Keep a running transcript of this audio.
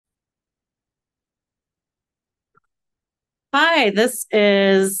Hi, this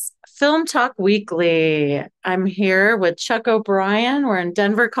is Film Talk Weekly. I'm here with Chuck O'Brien. We're in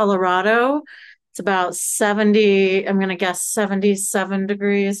Denver, Colorado. It's about 70, I'm gonna guess 77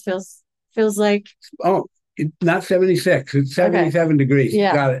 degrees. Feels like Oh, not 76. It's okay. 77 degrees.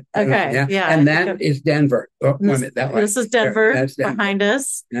 Yeah. Got it. Okay. Yeah. Yeah, I And think that is Denver. Oh, wait a minute. That way. this is There. Denver That's Denver. behind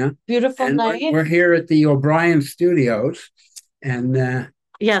us. Yeah. Beautiful And we're, night. we're here at the O'Brien Studios. And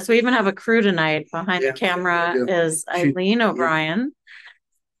Yes, we even have a crew tonight. Behind the yeah, we camera do. is She, Eileen yeah, O'Brien,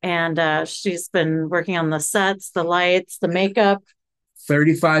 and she's been working on the sets, the lights, the makeup.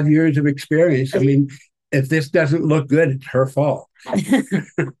 35 years of experience. I mean, if this doesn't look good, it's her fault.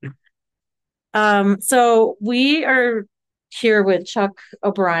 So we are here with Chuck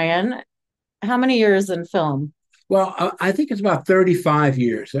O'Brien. How many years in film? Well, I think it's about 35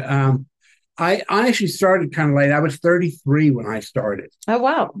 years. I actually started kind of late. I was 33 when I started, Oh,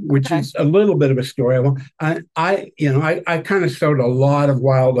 wow. which Okay. is a little bit of a story. I kind of sowed a lot of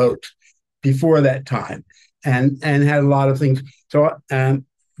wild oats before that time, and had a lot of things. So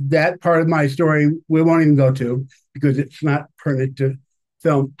that part of my story we won't even go to because it's not pertinent to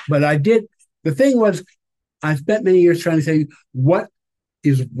film. But I did. The thing was, I spent many years trying to say what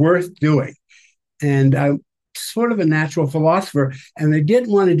is worth doing, and I'm sort of a natural philosopher, and I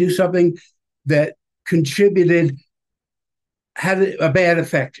didn't want to do something that contributed had a bad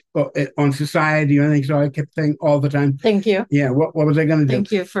effect on society or anything. So I kept saying all the time, Thank you. yeah, what was I going to do?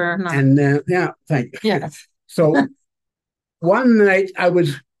 Thank you for not. And yeah, thank you. Yes. So one night I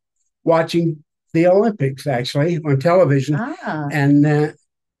was watching the Olympics actually on television, Ah, and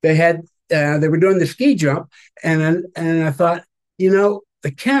they were doing the ski jump, and I thought,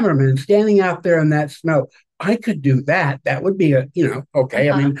 the cameraman standing out there in that snow, I could do that. That would be okay.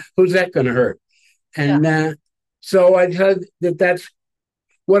 I uh-huh. mean, who's that going to hurt? Yeah. And so I decided that that's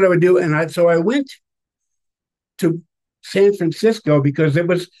what I would do. And so I went to San Francisco because it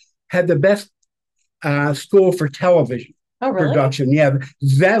was had the best school for television Oh, really? production. Yeah,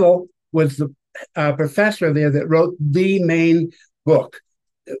 Zettel was the professor there that wrote the main book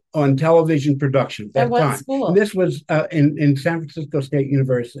on television production at At that what time. And school? this was in San Francisco State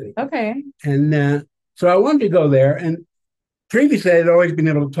University. Okay. And so I wanted to go there. And previously, I'd always been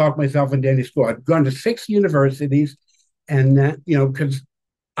able to talk myself into any school. I'd gone to 6 universities, and because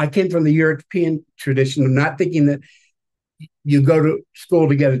I came from the European tradition of not thinking that you go to school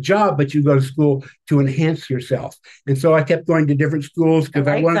to get a job, but you go to school to enhance yourself. And so I kept going to different schools I because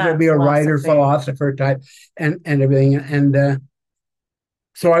I like wanted to that be a writer, philosophy. philosopher type, and everything. And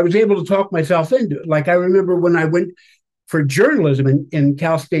so I was able to talk myself into it. Like I remember when I went for journalism in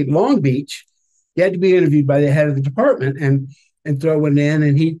Cal State Long Beach, you had to be interviewed by the head of the department, and so I went in,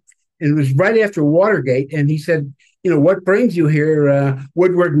 and it was right after Watergate, and he said, what brings you here,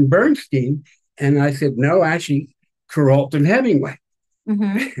 Woodward and Bernstein? And I said, no, actually, Kuralt and Hemingway. Hmm.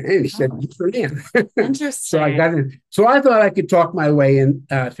 And he said, Oh, you're in. So I interesting. got in. So I thought I could talk my way in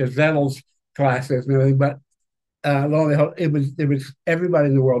to Zettel's classes and everything, but lo and behold, it was everybody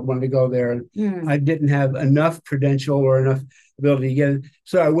in the world wanted to go there, and Hmm. I didn't have enough credential or enough ability to get it.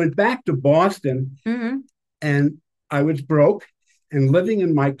 So I went back to Boston, Hmm. and I was broke and living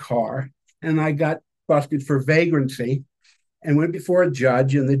in my car, and I got busted for vagrancy and went before a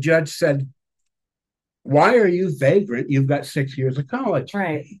judge, and the judge said, "Why are you vagrant? You've got 6 years of college."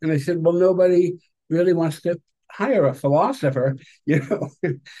 Right. And I said, "Well, nobody really wants to hire a philosopher, you know,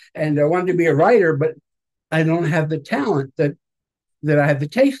 and I wanted to be a writer, but I don't have the talent that I have the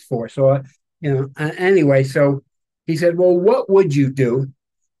taste for." So, anyway, so he said, "Well, what would you do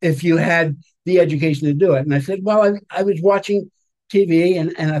if you had the education to do it?" And I said, "Well, I was watching TV,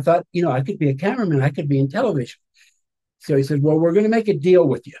 and I thought, I could be a cameraman, I could be in television." So he said, "Well, we're going to make a deal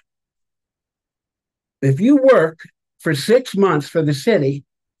with you. If you work for 6 months for the city,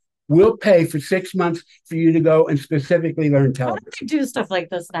 we'll pay for 6 months for you to go and specifically learn How do television." they do stuff like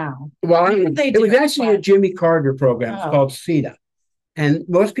this now? Well, I think they it was do, actually a but Jimmy Carter program. It's oh, called CETA. And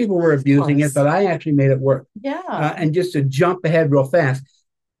most people were of abusing it, course. but I actually made it work. Yeah. And just to jump ahead real fast,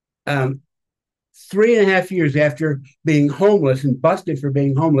 um, 3.5 years after being homeless and busted for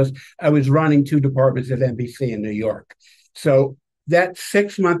being homeless, I was running two departments at NBC in New York. So that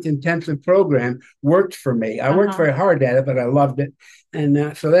 6 month intensive program worked for me. I worked Uh-huh. very hard at it, but I loved it.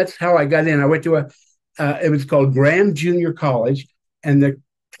 And so that's how I got in. I went to it was called Graham Junior College, and the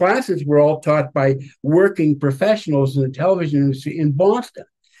classes were all taught by working professionals in the television industry in Boston.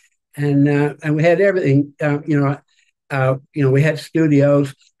 And we had everything. We had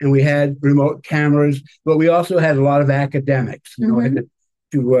studios and we had remote cameras, but we also had a lot of academics. I had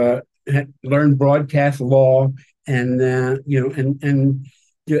Hmm. to learn broadcast law and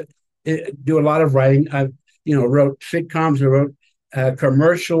do a lot of writing. wrote sitcoms, I wrote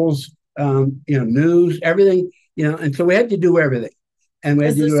commercials, news, everything, and so we had to do everything. And we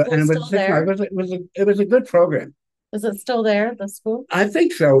had Is to the do it, school and it was still 6 months. there? It was a good program. Is it still there, the school? I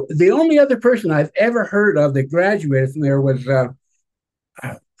think so. The only other person I've ever heard of that graduated from there was I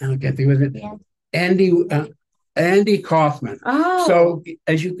can't think of it. Yeah. Andy Kaufman. Oh. So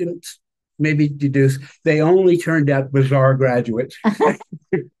as you can maybe deduce, they only turned out bizarre graduates.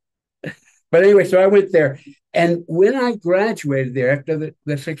 But anyway, so I went there, and when I graduated there after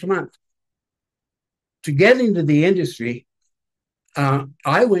the 6 months, to get into the industry,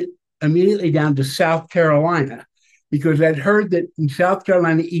 I went immediately down to South Carolina because I'd heard that in South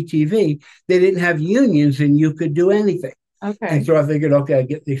Carolina ETV, they didn't have unions and you could do anything. Okay. And so I figured, okay, I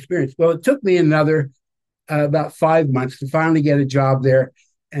get the experience. Well, it took me another about 5 months to finally get a job there.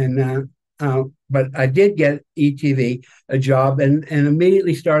 And but I did get ETV a job and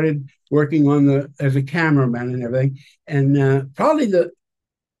immediately started working as a cameraman and everything. And probably the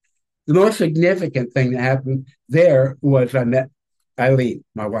most significant thing that happened there was I met Eileen,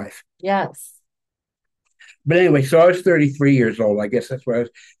 my wife. Yes. But anyway, so I was 33 years old. I guess that's what I was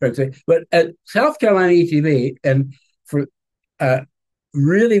trying to say. But at South Carolina ETV, and for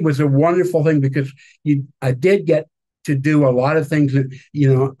really was a wonderful thing because I did get to do a lot of things that,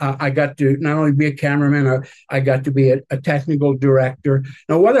 I got to not only be a cameraman, I got to be a technical director.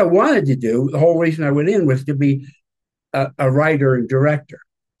 Now, what I wanted to do, the whole reason I went in was to be a writer and director.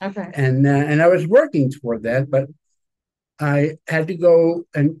 Okay. And I was working toward that, but I had to go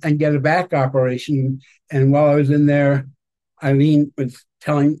and get a back operation. And while I was in there, Eileen was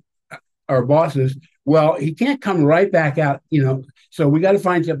telling our bosses, well, he can't come right back out, so we got to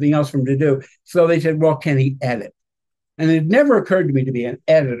find something else for him to do. So they said, well, can he edit? And it never occurred to me to be an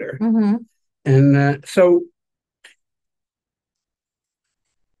editor. Mm-hmm. And so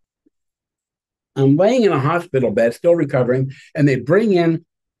I'm laying in a hospital bed, still recovering, and they bring in,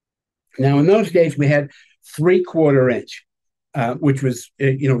 now in those days, we had 3/4 inch, which was,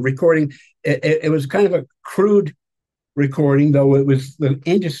 recording. It was kind of a crude recording, though it was the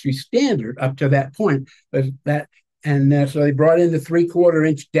industry standard up to that point. That, and so they brought in the 3/4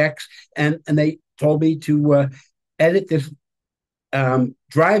 inch decks, and they told me to edit this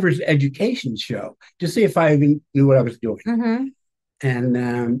driver's education show to see if I even knew what I was doing. Mm-hmm.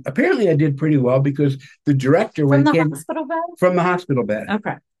 And apparently I did pretty well because the director from the hospital bed. From the hospital bed.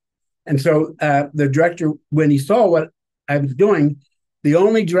 Okay. And so the director, when he saw what I was doing, the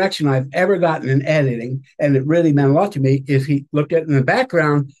only direction I've ever gotten in editing, and it really meant a lot to me, is he looked at in the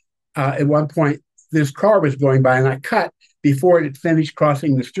background. At one point, this car was going by, and I cut before it had finished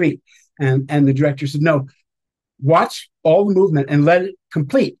crossing the street. And the director said, "No, watch all the movement and let it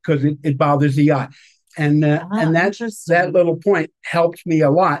complete because it bothers the eye." And that little point helped me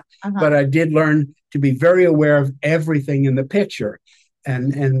a lot. Uh-huh. But I did learn to be very aware of everything in the picture.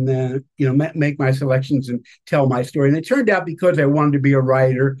 And make my selections and tell my story. And it turned out because I wanted to be a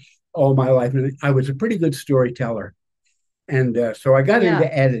writer all my life, and I was a pretty good storyteller. And so I got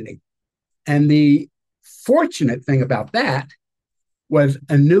into editing. And the fortunate thing about that was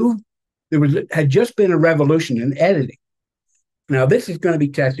had just been a revolution in editing. Now, this is going to be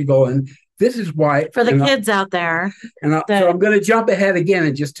technical, and this is why... For the kids out there. So I'm going to jump ahead again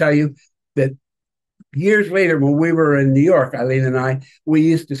and just tell you that years later, when we were in New York, Eileen and I, we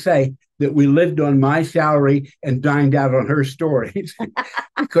used to say that we lived on my salary and dined out on her stories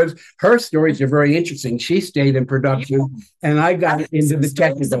because her stories are very interesting. She stayed in production, and I got into the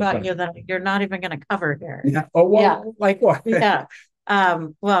technical about you that you're not even going to cover here. Yeah. Oh, well, like what? Yeah.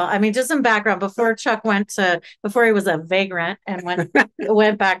 Well, I mean, just some background. Before he was a vagrant and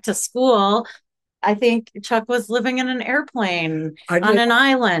went back to school, I think Chuck was living in an airplane on an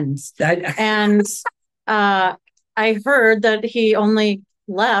island. And I heard that he only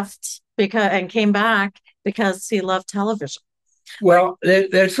left and came back because he loved television. Well,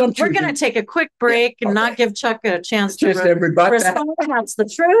 there's some truth. We're going to take a quick break and not give Chuck a chance to respond. That's the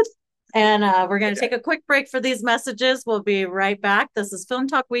truth. And we're going to take a quick break for these messages. We'll be right back. This is Film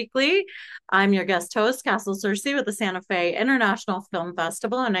Talk Weekly. I'm your guest host, Castle Searcy, with the Santa Fe International Film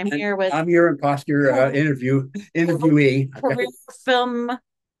Festival. And I'm your imposter interviewee. Career film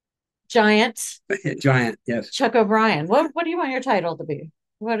giant. Giant, yes. Chuck O'Brien. What do you want your title to be?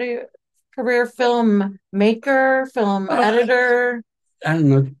 Career film maker, film editor? I don't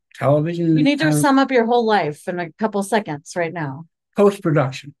know, television. You need to sum up your whole life in a couple seconds right now.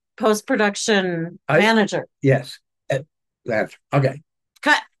 Post-production manager. Yes. That's okay.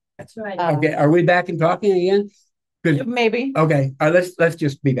 Cut. That's right. Okay. Are we back and talking again? Maybe. Okay. Let's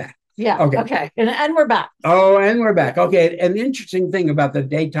just be back. Yeah. Okay. And we're back. Oh, and we're back. Okay. An interesting thing about the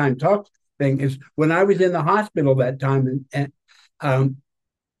daytime talk thing is when I was in the hospital that time, and um,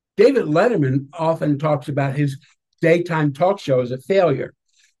 David Letterman often talks about his daytime talk show as a failure.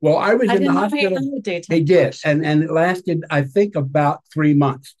 Well, I was I in the didn't know he hospital. had a He daytime talk did, show. and it lasted, I think, about 3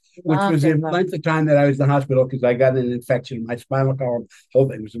 months, which Love was the David. length of time that I was in the hospital because I got an infection in my spinal column. The whole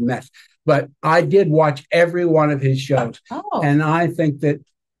thing was a mess. But I did watch every one of his shows, Oh, and I think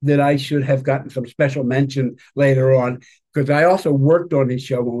that I should have gotten some special mention later on because I also worked on his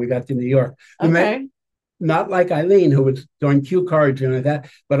show when we got to New York. okay. Not like Eileen, who was doing cue cards and like that,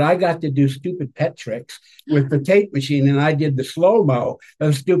 but I got to do stupid pet tricks with the tape machine, and I did the slow mo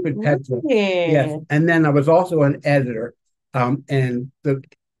of stupid pet tricks. Yes, Really? and then I was also an editor, and the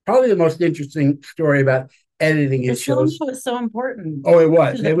probably the most interesting story about editing The his slow shows. mo is so important Oh, it to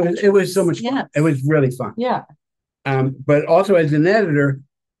was. the It was so patrons. much fun. It Yes. was really fun. Yeah. But also as an editor,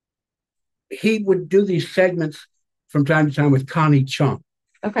 he would do these segments from time to time with Connie Chung.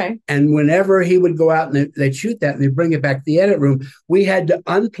 Okay. And whenever he would go out and they'd shoot that and they'd bring it back to the edit room, we had to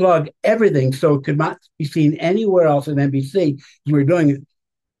unplug everything so it could not be seen anywhere else at NBC. We were doing it.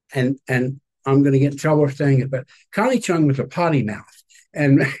 And I'm going to get in trouble for saying it, but Connie Chung was a potty mouth.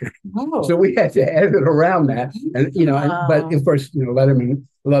 And so Oh. we had to edit around that. And, but of course, Letterman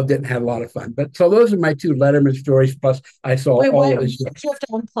loved it and had a lot of fun. But so those are my two Letterman stories. Plus, I saw Wait, all why of his did shows you have to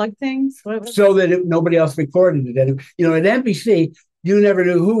unplug things? so that nobody else recorded it. And, at NBC, you never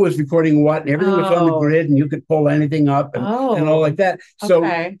knew who was recording what, and everything was on the Oh, grid, and you could pull anything up and all oh, like that. So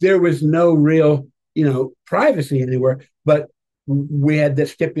okay. there was no real, privacy anywhere. But we had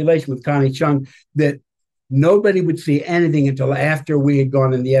this stipulation with Connie Chung that nobody would see anything until after we had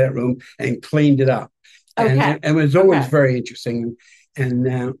gone in the edit room and cleaned it up. Okay. And it was always Okay. very interesting. And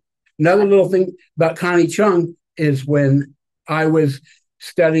another little thing about Connie Chung is when I was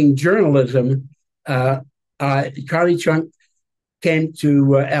studying journalism, Connie Chung came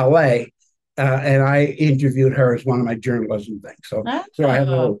to LA, and I interviewed her as one of my journalism things. So I have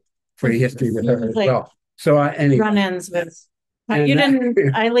a little pretty history with her as Like well. So anyway, run-ins with and you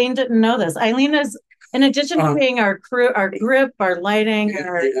didn't Eileen didn't know this. Eileen is in addition to being our crew, our grip, our lighting,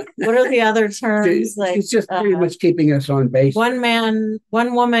 our what are the other terms? she's just pretty much keeping us on base. One man,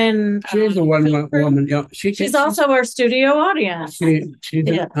 one woman. She's a one woman. She's also our studio audience. She's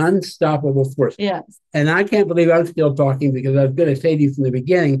an unstoppable force. Yes. And I can't believe I'm still talking because I was going to say to you from the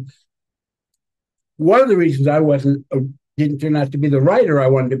beginning, one of the reasons I didn't turn out to be the writer I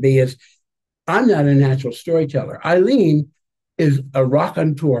wanted to be is I'm not a natural storyteller. Eileen is a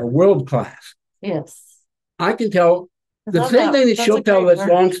raconteur, world class. Yes. I can tell the same thing that she'll tell this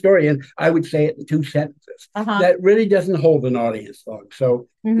long story, and I would say it in 2 sentences. That really doesn't hold an audience long. So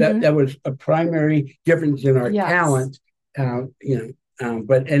that was a primary difference in our talent.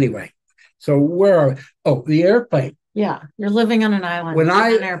 But anyway, so where are we? Oh, the airplane. Yeah, you're living on an island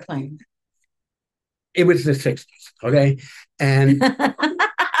on an airplane. It was the 60s, okay? And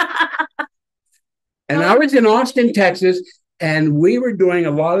and I was in Austin, Texas, and we were doing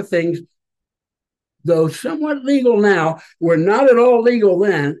a lot of things, though somewhat legal now, were not at all legal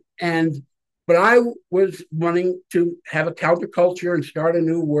then. But I was wanting to have a counterculture and start a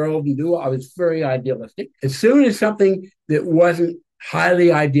new world and I was very idealistic. As soon as something that wasn't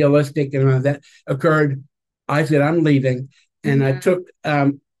highly idealistic and that occurred, I said, I'm leaving. And I took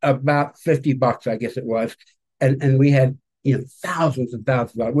about $50, I guess it was. And we had, thousands and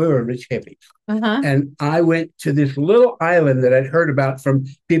thousands of dollars. We were rich hippies. And I went to this little island that I'd heard about from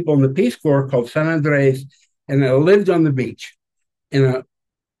people in the Peace Corps called San Andres. And I lived on the beach in a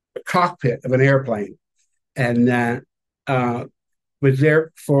cockpit of an airplane and was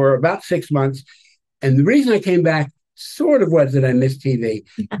there for about 6 months. And the reason I came back sort of was that I missed TV,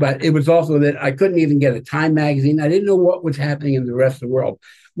 but it was also that I couldn't even get a Time magazine. I didn't know what was happening in the rest of the world,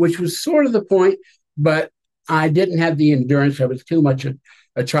 which was sort of the point, but I didn't have the endurance. I was too much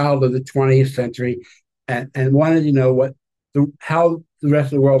a child of the 20th century and wanted to know how the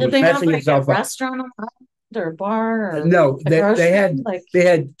rest of the world was messing itself up. Restaurant or a bar? Or no, they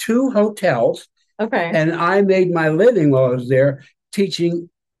had 2 hotels. Okay. And I made my living while I was there teaching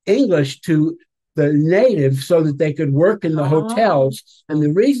English to the natives so that they could work in the hotels. And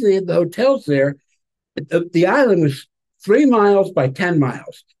the reason they had the hotels there, the island was 3 miles by 10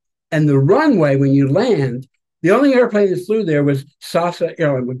 miles. And the runway, when you land, the only airplane that flew there was SASA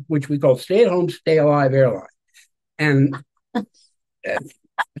Airline, which we call Stay at Home, Stay Alive Airline. And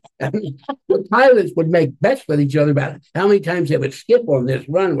the pilots would make bets with each other about how many times they would skip on this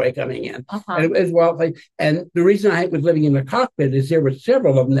runway coming in. And it was well played. And the reason I was living in the cockpit is there were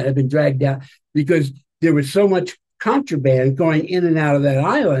several of them that had been dragged out because there was so much contraband going in and out of that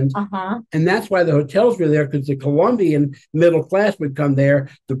island. Uh-huh. And that's why the hotels were there, because the Colombian middle class would come there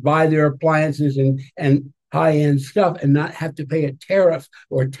to buy their appliances and high-end stuff and not have to pay a tariff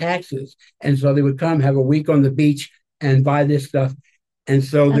or taxes. And so they would come, have a week on the beach and buy this stuff. And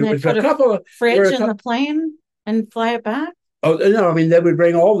so And there they was a put a couple of fridge in the plane and fly it back? oh no, I mean they would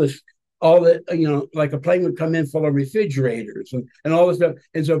bring all this, all the like a plane would come in full of refrigerators and all this stuff.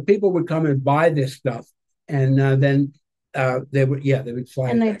 And so people would come and buy this stuff, and then they would fly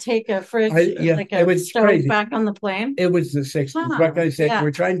And it they back. take a fridge, like It a was stove crazy. back on the plane? It was the 60s. Huh. Like I said, Yeah.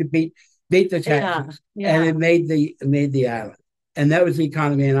 we're trying to beat the Yeah. taxes, and Yeah. it made the island, and that was the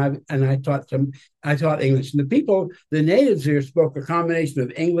economy. And I taught English, and the natives here spoke a combination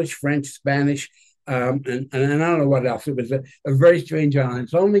of English, French, Spanish, and I don't know what else. It was a very strange island.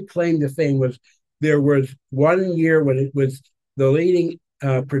 Its only claim to fame was there was one year when it was the leading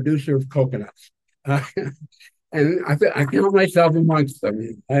producer of coconuts, and I count myself amongst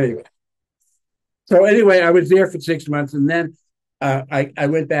them. Anyway. So anyway, I was there for 6 months, and then I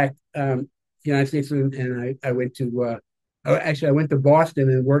went back to the United States, and I went to actually I went to Boston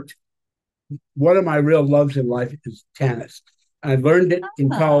and worked. One of my real loves in life is tennis. I learned it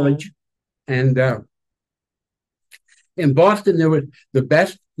in Oh, college, and in Boston there were the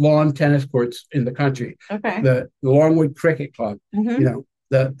best lawn tennis courts in the country. okay. The Longwood Cricket Club, you Mm-hmm. know,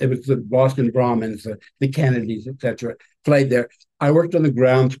 it was the Boston Brahmins, the Kennedys, etc. Played there. I worked on the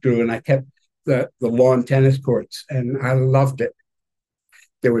grounds crew, and I kept the lawn tennis courts, and I loved it.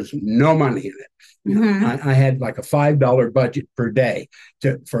 There was no money in it. Mm-hmm. I had like a $5 budget per day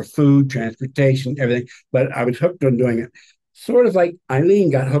for food, transportation, everything, but I was hooked on doing it. Sort of like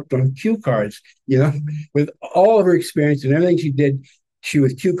Eileen got hooked on cue cards, with all of her experience and everything she did. She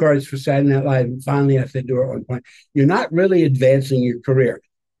was cue cards for Saturday Night Live. And finally, I said to her at one point, "You're not really advancing your career."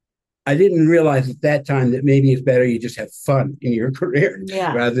 I didn't realize at that time that maybe it's better you just have fun in your career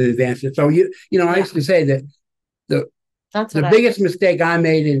Yeah. rather than advance it. So I used to say that the That's the what I, biggest mistake I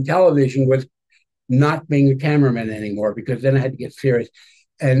made in television was not being a cameraman anymore, because then I had to get serious.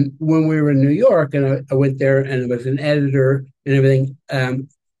 And when we were in New York, and I went there and it was an editor and everything,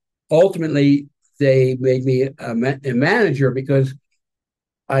 ultimately they made me a manager, because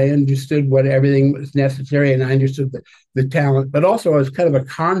I understood what everything was necessary, and I understood the talent, but also I was kind of a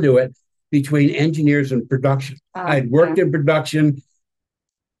conduit between engineers and production. I'd worked okay. in production.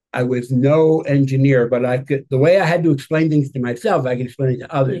 I was no engineer, but the way I had to explain things to myself, I could explain it to You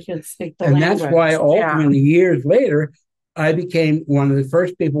others. could speak the And that's why language. Yeah. ultimately, years later, I became one of the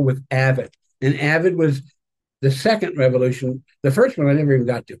first people with Avid. And Avid was the second revolution. The first one I never even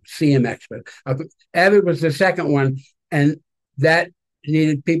got to, CMX, but Avid was the second one. And that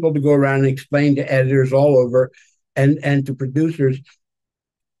needed people to go around and explain to editors all over, and to producers,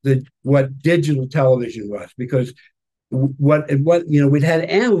 what digital television was, because we'd had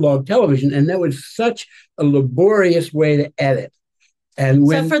analog television, and that was such a laborious way to edit. And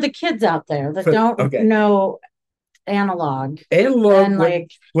So for the kids out there that don't okay, know analog analog and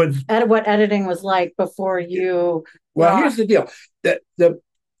like was what editing was like before you well. got Here's the deal: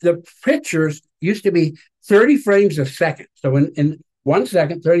 the pictures used to be 30 frames a second. So in 1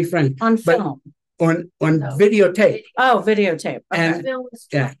 second, 30 frames on but film. on videotape. Oh, videotape. Okay. And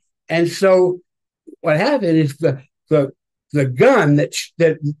yeah, and so what happened is the the gun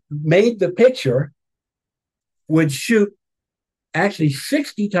that made the picture would shoot actually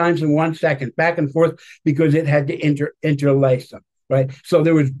 60 times in 1 second, back and forth, because it had to interlace them, right? So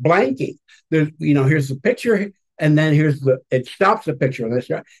there was blanking. Here's the picture, and then it stops the picture on this,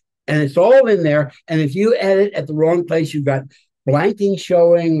 right? And it's all in there. And if you edit at the wrong place, you've got blanking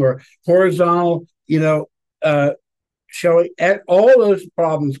showing, or horizontal, showing. All those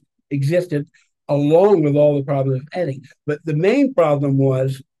problems existed, along with all the problems of editing. But the main problem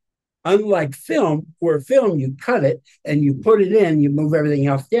was, unlike film, where film, you cut it and you put it in, you move everything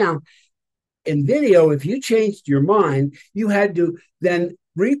else down. In video, if you changed your mind, you had to then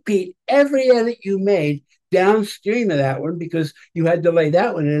repeat every edit you made downstream of that one, because you had to lay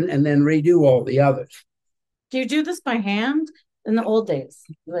that one in and then redo all the others. Do you do this by hand in the old days?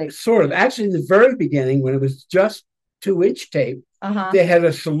 Like Sort of. Actually, in the very beginning, when it was just 2-inch tape, they had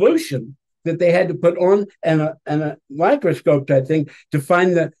a solution that they had to put on, and a microscope type thing, to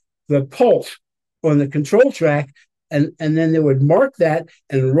find the pulse on the control track, and then they would mark that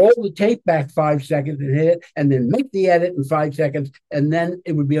and roll the tape back 5 seconds and hit it, and then make the edit in 5 seconds, and then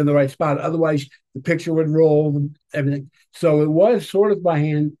it would be on the right spot. Otherwise, the picture would roll and everything. So it was sort of by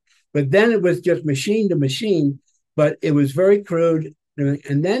hand, but then it was just machine to machine, but it was very crude.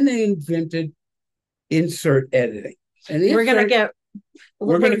 And then they invented insert editing. And we're gonna get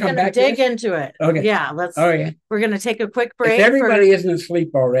We're going to come back dig into it. Okay. Yeah, All right. We're going to take a quick break. If everybody isn't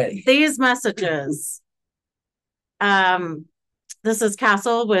asleep already. These messages. This is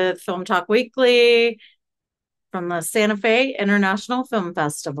Castle with Film Talk Weekly from the Santa Fe International Film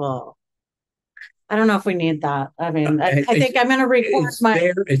Festival. I don't know if we need that. I mean, I think I'm going to record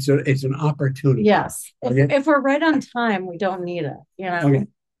my. It's an opportunity. Yes. If we're right on time, we don't need it. You know. Okay.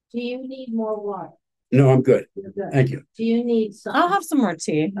 Do you need more water? No, I'm good. Thank you. Do you need some? I'll have some more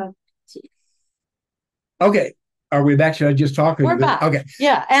tea. Okay. Are we back? Should I just talk? We're back. Okay.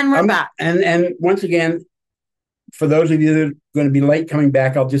 Yeah, and we're back. And once again, for those of you that are going to be late coming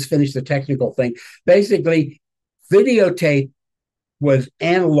back, I'll just finish the technical thing. Basically, videotape was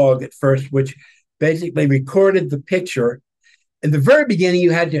analog at first, which basically recorded the picture. In the very beginning,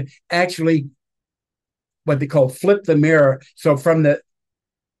 you had to actually what they call flip the mirror. So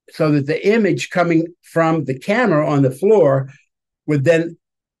that the image coming from the camera on the floor would then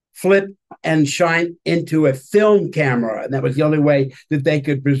flip and shine into a film camera. And that was the only way that they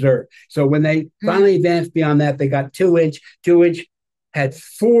could preserve. So when they finally advanced beyond that, they got 2-inch. 2-inch had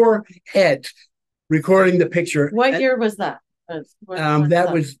 4 heads recording the picture. What year was that? That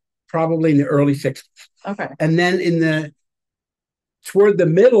was probably in the early 60s. Okay. And then toward the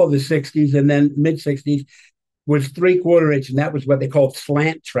middle of the 60s and then mid 60s was 3/4 inch, and that was what they called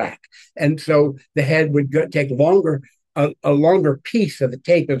slant track. And so the head would take a longer piece of the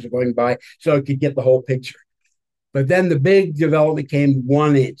tape as it going by, so it could get the whole picture. But then the big development came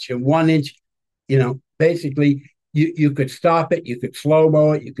 1 inch, and 1 inch, basically you could stop it, you could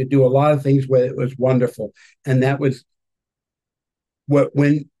slow-mo it, you could do a lot of things where it was wonderful. And that was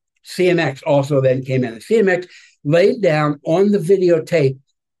when CMX also then came in. And CMX laid down on the videotape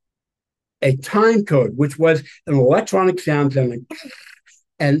a time code, which was an electronic sound sounding,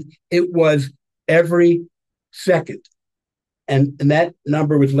 and it was every second. And that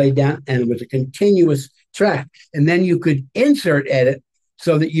number was laid down, and it was a continuous track. And then you could insert edit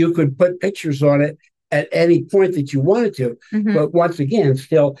so that you could put pictures on it at any point that you wanted to. Mm-hmm. But once again,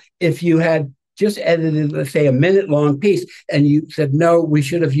 still, if you had just edited, let's say, a minute-long piece, and you said, no, we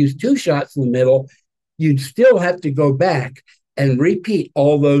should have used 2 shots in the middle, you'd still have to go back and repeat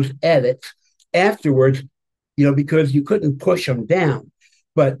all those edits afterwards, because you couldn't push them down.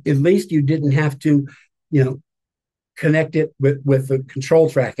 But at least you didn't have to, connect it with the control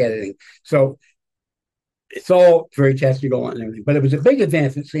track editing. So it's all very technical and everything. But it was a big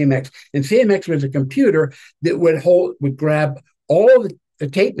advance at CMX. And CMX was a computer that would grab all the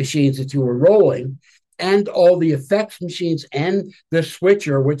tape machines that you were rolling and all the effects machines and the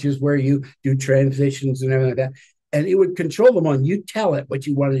switcher, which is where you do transitions and everything like that. And it would control them on. You tell it what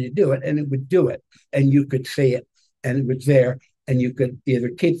you wanted to do it, and it would do it. And you could see it, and it was there. And you could either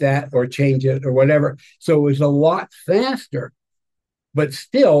keep that or change it or whatever. So it was a lot faster, but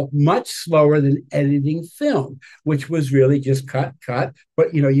still much slower than editing film, which was really just cut.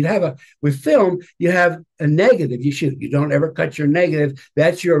 But, with film, you have a negative you shoot. You don't ever cut your negative.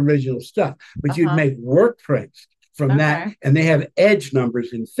 That's your original stuff. But you'd make work prints from that, and they have edge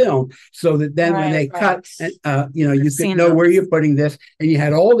numbers in film, so that then when they cut, you could know where you're putting this, and you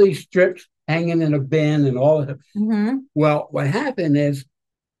had all these strips hanging in a bin and all of it. Mm-hmm. Well, what happened is,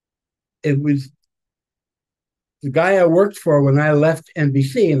 it was the guy I worked for when I left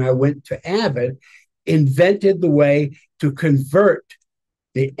NBC and I went to Avid, invented the way to convert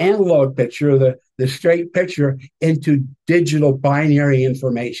the analog picture, the straight picture, into digital binary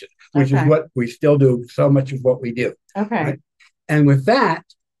information, which is what we still do. So much of what we do. Okay. Right? And with that,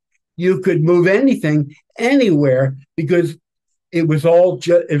 you could move anything anywhere, because it was all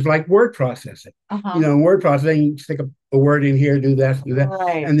it was like word processing. Uh-huh. Word processing, you stick a word in here, do that.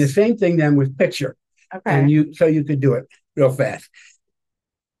 Right. And the same thing then with picture. Okay. And you could do it real fast.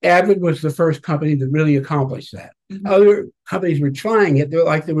 Avid was the first company that really accomplished that. Mm-hmm. Other companies were trying it. There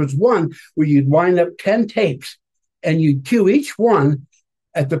was one where you'd wind up 10 tapes and you'd cue each one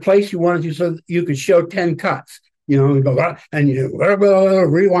at the place you wanted to, so that you could show 10 cuts. And go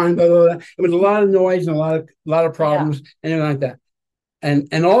and rewind. Blah, blah, blah. It was a lot of noise and a lot of problems and everything like that.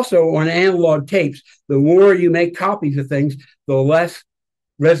 And also on analog tapes, the more you make copies of things, the less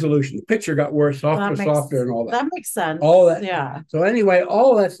resolution. The picture got worse, softer, and all that. That makes sense. All that. Yeah. So anyway,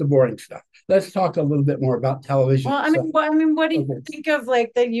 all that's the boring stuff. Let's talk a little bit more about television. Well, what do you think of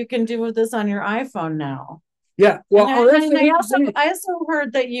that you can do with this on your iPhone now? Yeah. Well, I also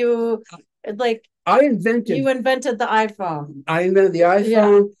heard that you you invented the iPhone. I invented the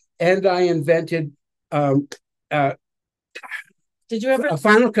iPhone, and I invented did you ever a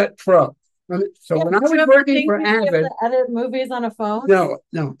Final Cut Pro. So when I was working for Avid, edit movies on a phone? No.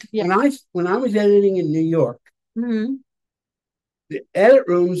 Yeah. When I was editing in New York, The edit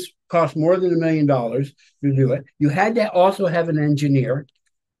rooms cost more than $1 million to do it. You had to also have an engineer,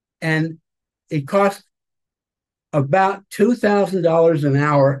 and it cost about $2,000 an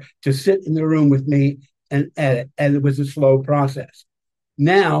hour to sit in the room with me and edit, and it was a slow process.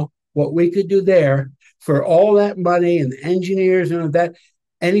 Now, what we could do there for all that money and the engineers and all that,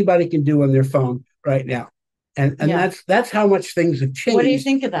 anybody can do on their phone right now. And Yeah. that's how much things have changed. What do you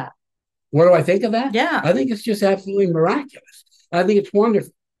think of that? What do I think of that? Yeah. I think it's just absolutely miraculous. I think it's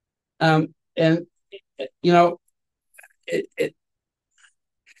wonderful. And you know, it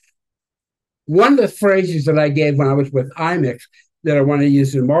one of the phrases that I gave when I was with IMIX that I wanted to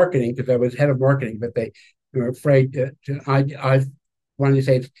use in marketing, because I was head of marketing, but they were afraid I wanted to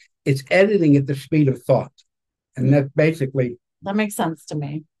say it's editing at the speed of thought. And that basically, that makes sense to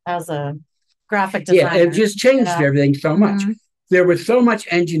me as a graphic designer. Yeah, it just changed everything so much. Mm-hmm. There was so much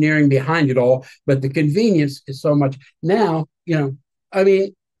engineering behind it all, but the convenience is so much. Now, I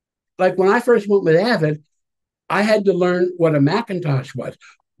mean, like when I first went with Avid, I had to learn what a Macintosh was.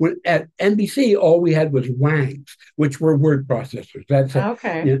 When at NBC, all we had was Wangs, which were word processors. That's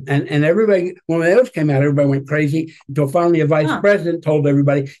okay. And everybody, when those came out, everybody went crazy until finally a vice president told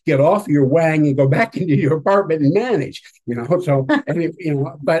everybody, get off your Wang and go back into your apartment and manage. So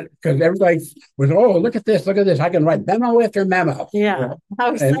but because everybody was, oh, look at this, I can write memo after memo. Yeah,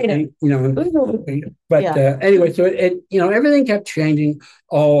 how exciting. But anyway, so it everything kept changing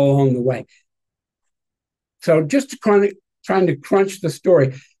all along the way. So just trying to crunch the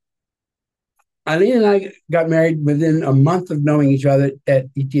story. Eileen and I got married within a month of knowing each other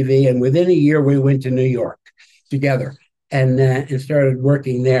at ETV, and within a year we went to New York together and started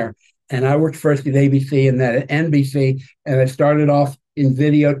working there. And I worked first at ABC and then at NBC, and I started off in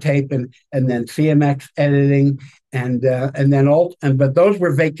videotape and then CMX editing, but those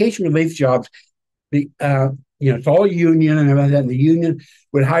were vacation relief jobs. It's all union and everything. And the union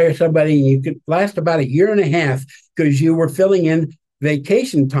would hire somebody, and you could last about a year and a half because you were filling in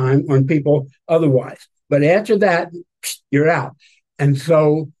vacation time on people otherwise. But after that, you're out. And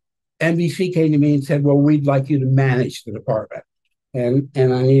so NBC came to me and said, well, we'd like you to manage the department. And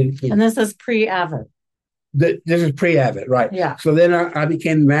I need. And this is pre-Avid. This is pre-Avid, right? Yeah. So then I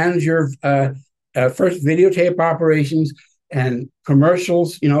became the manager of first videotape operations and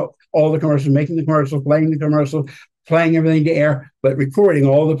commercials, all the commercials, making the commercials, playing the commercials, playing everything to air, but recording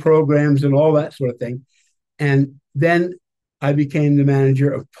all the programs and all that sort of thing. And then I became the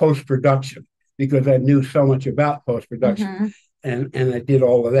manager of post-production because I knew so much about post-production. And I did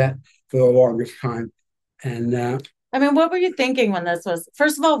all of that for the longest time. And I mean, what were you thinking when this was?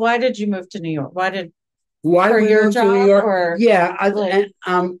 First of all, why did you move to New York? Why for your job? To New York? Or yeah, I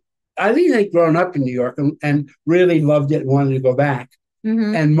think I'd grown up in New York and really loved it and wanted to go back.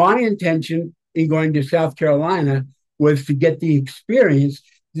 And my intention in going to South Carolina was to get the experience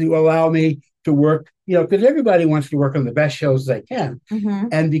to allow me to work, because everybody wants to work on the best shows they can.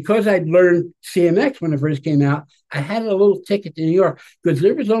 And because I'd learned CMX when it first came out, I had a little ticket to New York because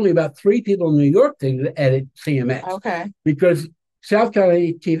there was only about 3 people in New York that edit CMX. Okay. Because South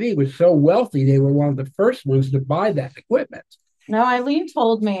Carolina TV was so wealthy, they were one of the first ones to buy that equipment. No, Eileen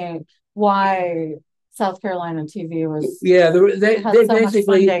told me why South Carolina TV was. Yeah, they so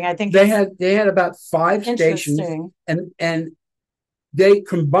basically funding. I think they had about 5 stations, and they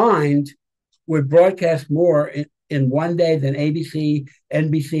combined would broadcast more in one day than ABC,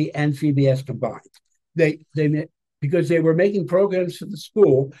 NBC, and CBS combined. They because they were making programs for the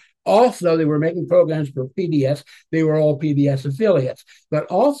school. Also, they were making programs for PBS. They were all PBS affiliates, but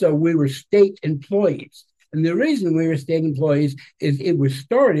also we were state employees. And the reason we were state employees is it was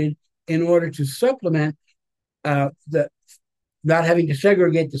started in order to supplement the not having to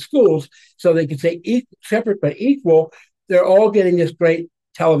segregate the schools, so they could say separate but equal. They're all getting this great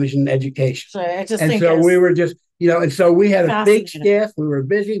television education. So I just and think so we were just, and so we had a big staff. We were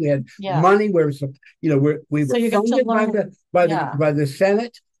busy. We had money. We were, we were funded by the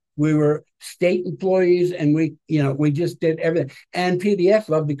Senate. We were state employees, and we just did everything. And PBS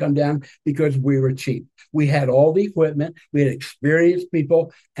loved to come down because we were cheap. We had all the equipment. We had experienced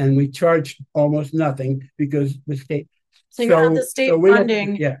people, and we charged almost nothing because the state. So you had the state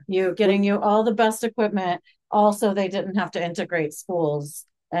funding, getting you all the best equipment. Also, they didn't have to integrate schools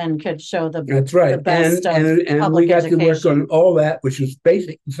and could show the that's right. The best and we got to work on all that, which was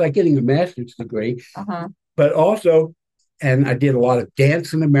basic. It's like getting a master's degree, but also. And I did a lot of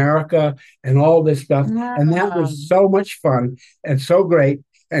Dance in America and all this stuff. And that was so much fun and so great.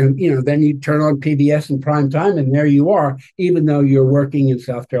 And, then you turn on PBS in prime time and there you are, even though you're working in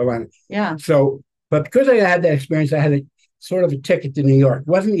South Carolina. Yeah. So, but because I had that experience, I had sort of a ticket to New York. It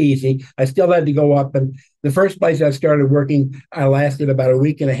wasn't easy. I still had to go up. And the first place I started working, I lasted about a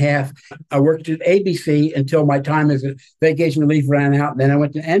week and a half. I worked at ABC until my time as a vacation relief ran out. And then I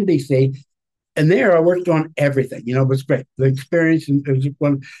went to NBC. And there I worked on everything. It was great. The experience, it was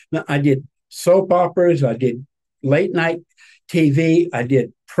one. I did soap operas. I did late night TV. I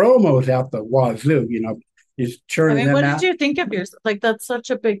did promos out the wazoo, just churning them what out. did you think of yourself? Like, that's such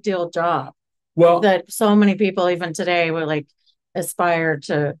a big deal job Well, that so many people, even today, will like aspire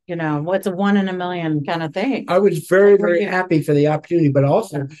to, what's a 1 in a million kind of thing. I was very, very happy for the opportunity, but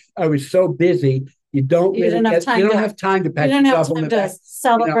also I was so busy. You don't have time to pat yourself on the back.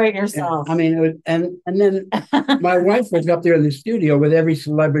 Celebrate yourself. I mean, it was, and then my wife was up there in the studio with every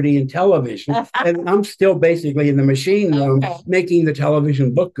celebrity in television, and I'm still basically in the machine room making the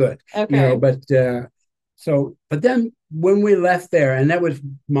television look good. Okay. But then when we left there, and that was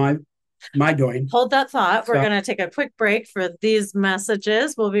my doing. Hold that thought. We're going to take a quick break for these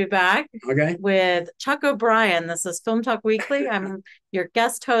messages. We'll be back with Chuck O'Brien. This is Film Talk Weekly. I'm your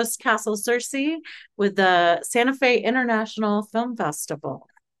guest host, Castle Searcy, with the Santa Fe International Film Festival.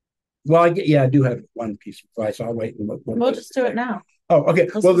 Well, I do have one piece of advice. I'll wait. We'll just do it now. Oh, okay.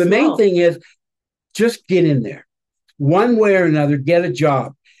 Well, the main thing is just get in there. One way or another, get a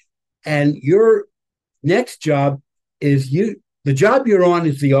job. And your next job is the job you're on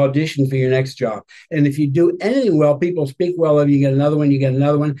is the audition for your next job. And if you do anything well, people speak well of you, you get another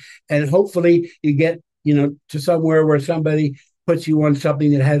one. And hopefully you get, to somewhere where somebody puts you on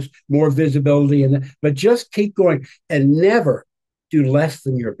something that has more visibility. But just keep going and never do less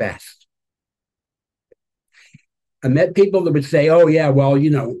than your best. I met people that would say, oh, yeah, well,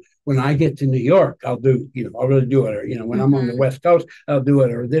 when I get to New York, I'll really do it. Or, when I'm on the West Coast, I'll do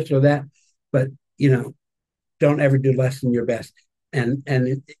it or this or that. But, don't ever do less than your best. And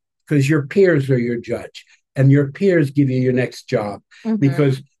because your peers are your judge and your peers give you your next job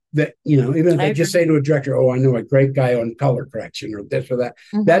because even if they just say to a director, oh, I know a great guy on color correction or this or that,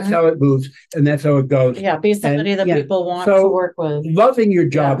 that's how it moves and that's how it goes. Yeah. Be somebody that people want to work with. Loving your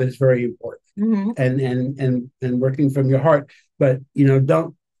job is very important and working from your heart, but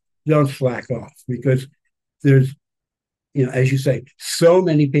don't slack off because there's, as you say, so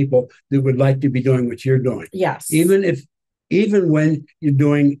many people that would like to be doing what you're doing. Yes. Even when you're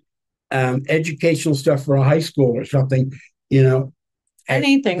doing educational stuff for a high school or something,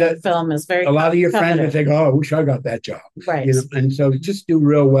 anything with film is very. A lot of your friends would think, "Oh, I wish I got that job." Right. And so just do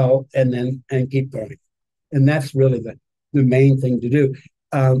real well and keep going, and that's really the main thing to do.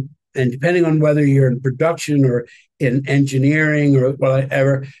 And depending on whether you're in production or in engineering or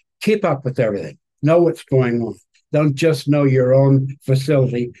whatever, keep up with everything. Know what's going on. Don't just know your own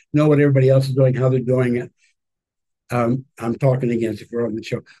facility. Know what everybody else is doing, how they're doing it. I'm talking against a girl on the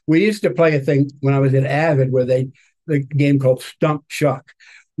show. We used to play a thing when I was at Avid where the game called Stump Chuck,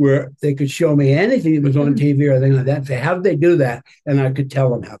 where they could show me anything that was on TV or anything like that and say, how did they do that? And I could tell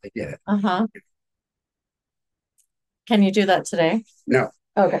them how they did it. Can you do that today? No.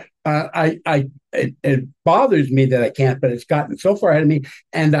 Okay. It bothers me that I can't, but it's gotten so far ahead of me.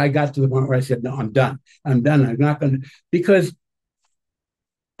 And I got to the point where I said, no, I'm done. I'm not going to, because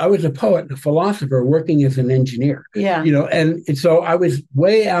I was a poet and a philosopher working as an engineer. Yeah. And so I was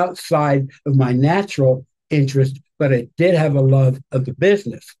way outside of my natural interest, but I did have a love of the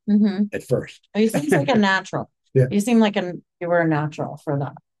business at first. You seem like a natural. Yeah. You seem like you were a natural for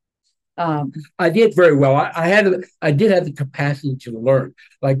that. I did very well. I did have the capacity to learn.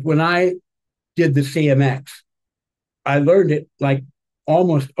 Like when I did the CMX, I learned it like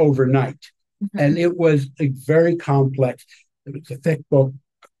almost overnight. And it was a very complex, it was a thick book.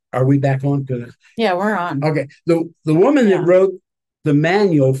 Are we back on? Yeah, we're on. Okay. The woman that wrote the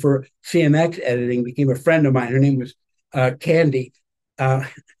manual for CMX editing became a friend of mine. Her name was Candy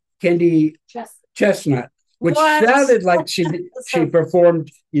Chestnut. Which sounded like she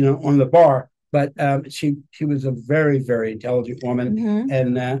performed, on the bar, but she was a very, very intelligent woman,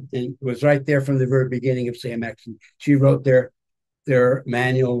 and was right there from the very beginning of CMX. And she wrote their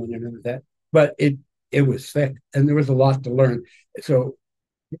manual and everything like that. But it was thick, and there was a lot to learn. So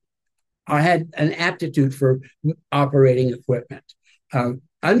I had an aptitude for operating equipment.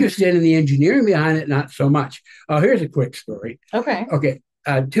 Understanding the engineering behind it, not so much. Here's a quick story. Okay.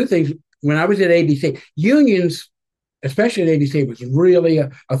 Two things. When I was at ABC, unions, especially at ABC, was really a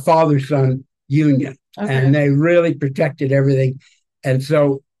father-son union, and they really protected everything. And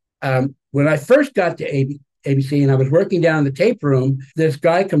so when I first got to ABC and I was working down in the tape room, this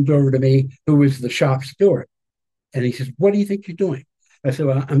guy comes over to me who was the shop steward, and he says, "What do you think you're doing?" I said,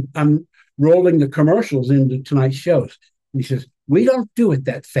 "Well, I'm rolling the commercials into tonight's shows." And he says, We don't do it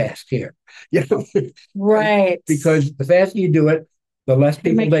that fast here, you know, Right. because the faster you do it, the less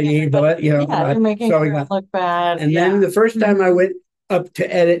You're people they making need, the less, yeah, you're making so we everyone got, look bad. and Yeah. then the first time I went up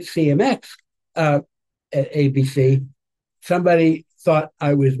to edit CMX at ABC, somebody thought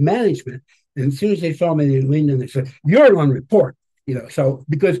I was management. And as soon as they saw me, they leaned in and they said, "You're on report." So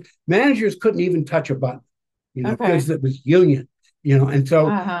because managers couldn't even touch a button, Okay. because it was union, and so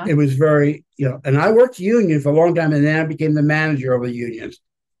it was very, and I worked union for a long time, and then I became the manager of the unions.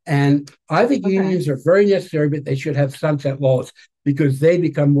 And I think unions are very necessary, but they should have sunset laws because they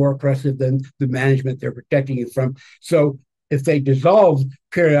become more oppressive than the management they're protecting you from. So if they dissolved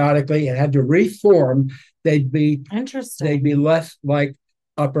periodically and had to reform, they'd be less like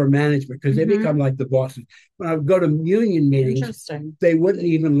upper management because they become like the bosses. When I would go to union meetings, they wouldn't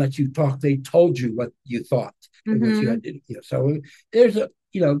even let you talk. They told you what you thought and what you had to do. So there's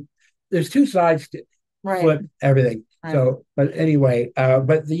there's two sides to flip everything. Right. So, but anyway,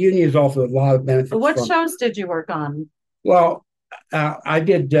 but the union is also a lot of benefits. What shows did you work on? Well, I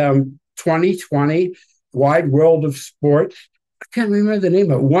did 2020, Wide World of Sports. I can't remember the name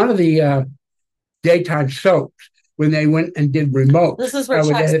of it. One of the daytime soaps when they went and did remote. This is where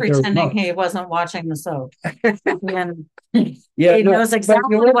Chuck's pretending he wasn't watching the soap. And he knows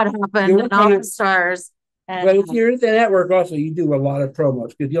exactly what happened in all the stars. But if you're at the network, also you do a lot of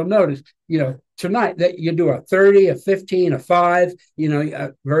promos because you'll notice, tonight that you do a 30, a 15, a 5,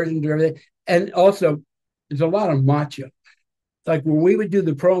 versions of everything, and also there's a lot of macho. Like when we would do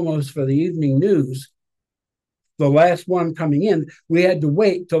the promos for the evening news, the last one coming in, we had to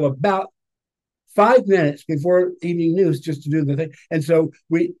wait till about 5 minutes before evening news just to do the thing. And so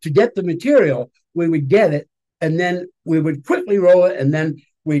to get the material, we would get it, and then we would quickly roll it, and then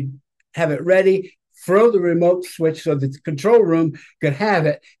we'd have it ready, throw the remote switch so that the control room could have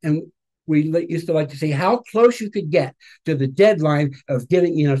it. And we used to like to see how close you could get to the deadline of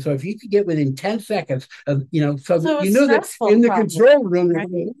getting, so if you could get within 10 seconds of, so that you knew that in the control room, right,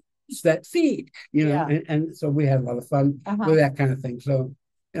 that feed, and so we had a lot of fun with that kind of thing. So,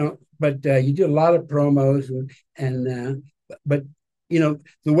 but you do a lot of promos but the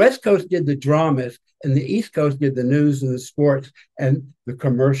West Coast did the dramas and the East Coast did the news and the sports and the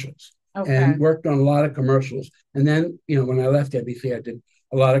commercials. And worked on a lot of commercials. And then, when I left NBC, I did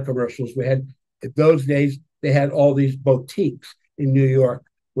a lot of commercials. We had, in those days, they had all these boutiques in New York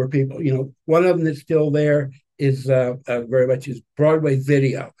where people, one of them that's still there is very much is Broadway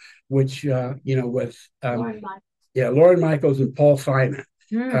Video, which, was, Lauren Michaels and Paul Simon.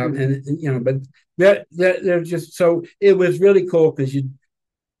 But they're just, so it was really cool because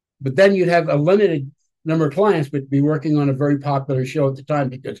but then you'd have a limited number of clients, but be working on a very popular show at the time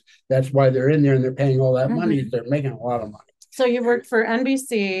because that's why they're in there and they're paying all that money. They're making a lot of money. So you worked for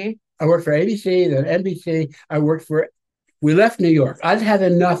NBC. I worked for ABC, then NBC. We left New York. I'd had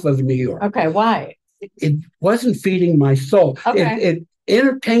enough of New York. Okay, why? It wasn't feeding my soul. It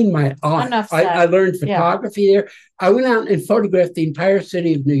entertained my eye. I learned photography there. I went out and photographed the entire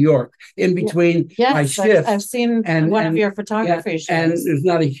city of New York in between my shifts. I've seen one of your photography shows. And there's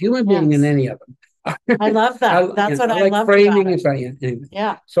not a human being in any of them. I love that. That's what I love framing about it.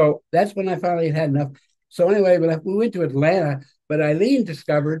 Yeah. So that's when I finally had enough. So anyway, we went to Atlanta, but Eileen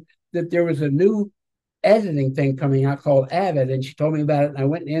discovered that there was a new editing thing coming out called Avid, and she told me about it, and I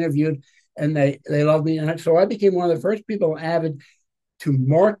went and interviewed, and they loved me. And so I became one of the first people on Avid to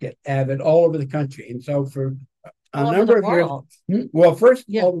market Avid all over the country. And so for a number of years, well, first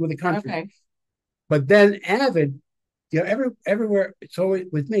all over the country, but then Avid, everywhere. It's always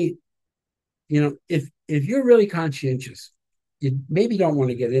with me. If you're really conscientious, you maybe don't want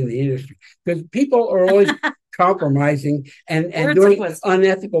to get in the industry because people are always compromising and doing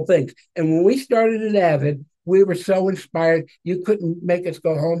unethical things. And when we started at Avid, we were so inspired. You couldn't make us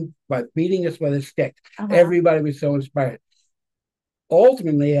go home by beating us with a stick. Everybody was so inspired.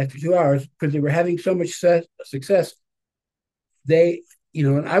 Ultimately, after 2 hours, because they were having so much success, they,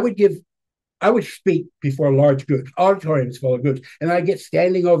 and I would speak before large groups, auditoriums full of groups, and I get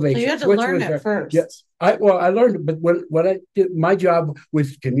standing ovations. So you had to learn it first. Yeah, I learned it, but what I did, my job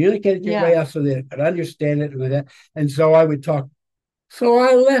was to communicate it to everybody else so they could understand it and like that. And so I would talk. So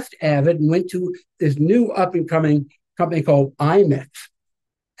I left Avid and went to this new up and coming company called IMIX.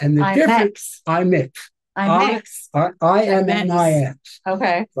 And the difference, IMIX. IMMIX.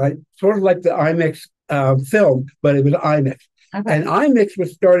 Okay. Right, sort of like the IMIX film, but it was IMIX. Okay. And IMIX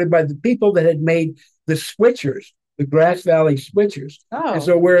was started by the people that had made the switchers, the Grass Valley switchers. And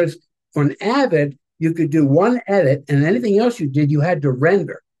so whereas on Avid, you could do one edit and anything else you did, you had to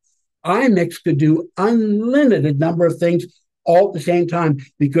render. IMIX could do unlimited number of things all at the same time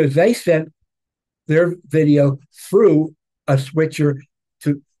because they sent their video through a switcher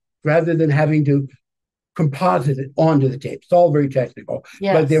to rather than having to composite it onto the tape. It's all very technical,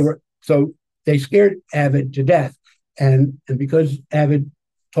 but Yes. they scared Avid to death, and because Avid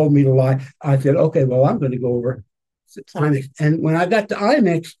told me to lie, I said, okay, well, I'm going to go over to IMAX. And when I got to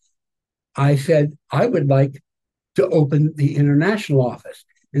IMAX, I said I would like to open the international office.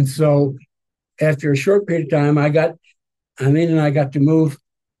 And so after a short period of time, Eileen and I got to move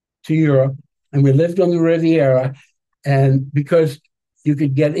to Europe, and we lived on the Riviera. And because you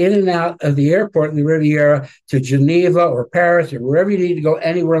could get in and out of the airport in the Riviera to Geneva or Paris or wherever you need to go,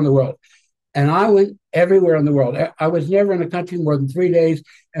 anywhere in the world. And I went everywhere in the world. I was never in a country more than 3 days,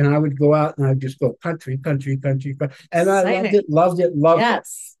 and I would go out and I'd just go country, country, country, and I loved it.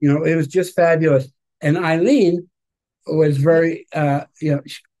 Yes. It was just fabulous. And Eileen was very,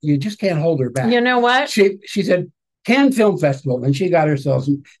 you just can't hold her back. You know what? She said, Cannes Film Festival, and she got herself.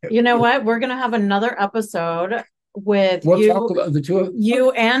 You know what? We're going to have another episode with the two of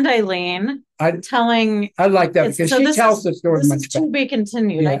you and Eileen telling. I like that because she tells the story much better. To be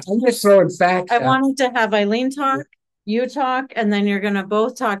continued. Yeah, I'm just throwing facts. I wanted to have Eileen talk, you talk, and then you're going to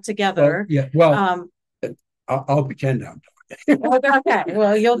both talk together. I'll pretend I'm talking. Okay.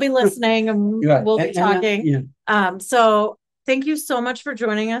 Well, you'll be listening, and we'll be talking. So thank you so much for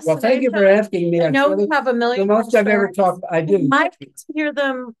joining us. Well, thank you for asking me. I know we have a million. The most I've ever talked. I do. You might hear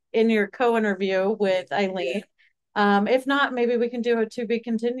them in your co-interview with Eileen. If not, maybe we can do a to be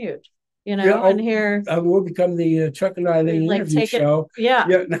continued. And here we'll become the Chuck and Eileen interview show. Yeah.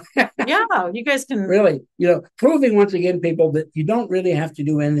 You guys can really, proving once again, people, that you don't really have to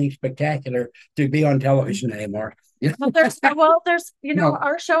do anything spectacular to be on television anymore. But there's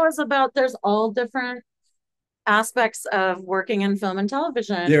our show is about there's all different aspects of working in film and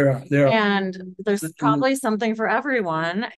television. There are. And there's probably something for everyone.